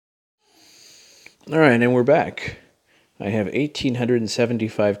All right, and we're back. I have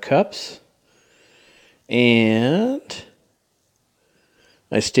 1,875 cups, and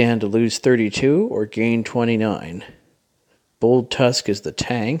I stand to lose 32 or gain 29. Bold Tusk is the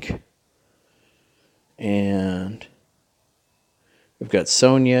tank, and we've got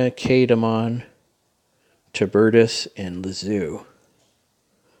Sonia, Kadamon, Tibertus, and Lizu.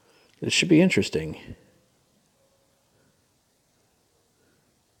 This should be interesting.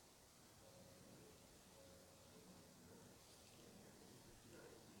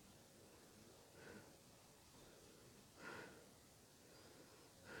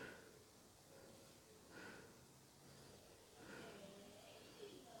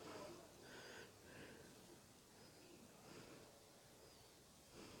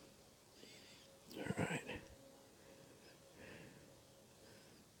 All right.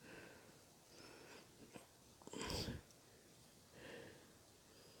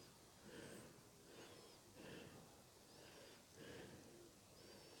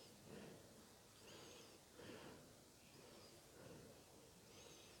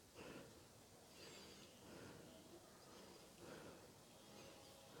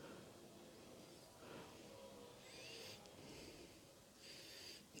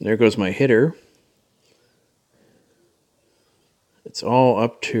 There goes my hitter. It's all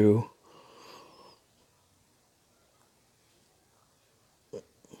up to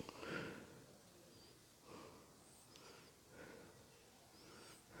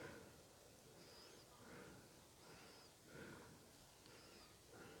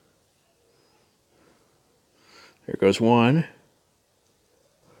there goes one.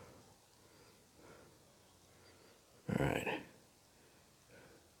 All right.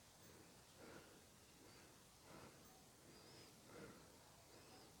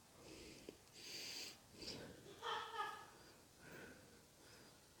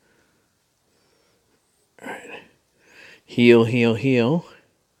 All right. Heal, heal, heal.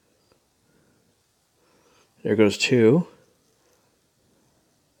 There goes two.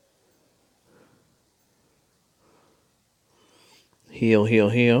 Heal, heal,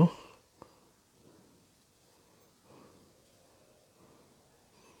 heal.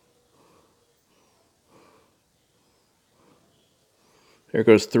 There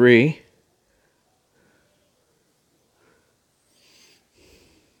goes three.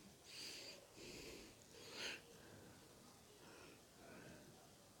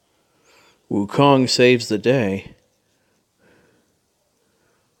 Wukong saves the day.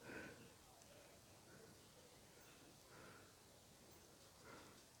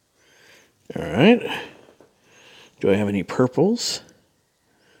 All right. Do I have any purples?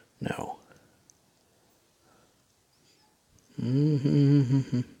 No.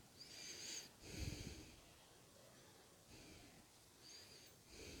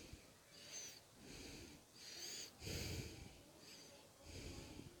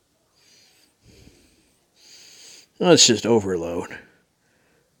 Let's just overload.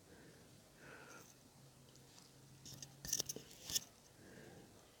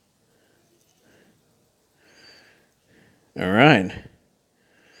 All right.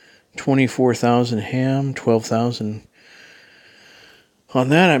 24,000 ham, 12,000. On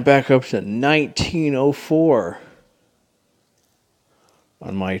that, I'm back up to 1904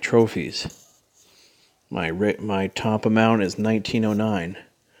 on my trophies. My top amount is 1909.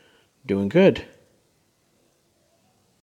 Doing good.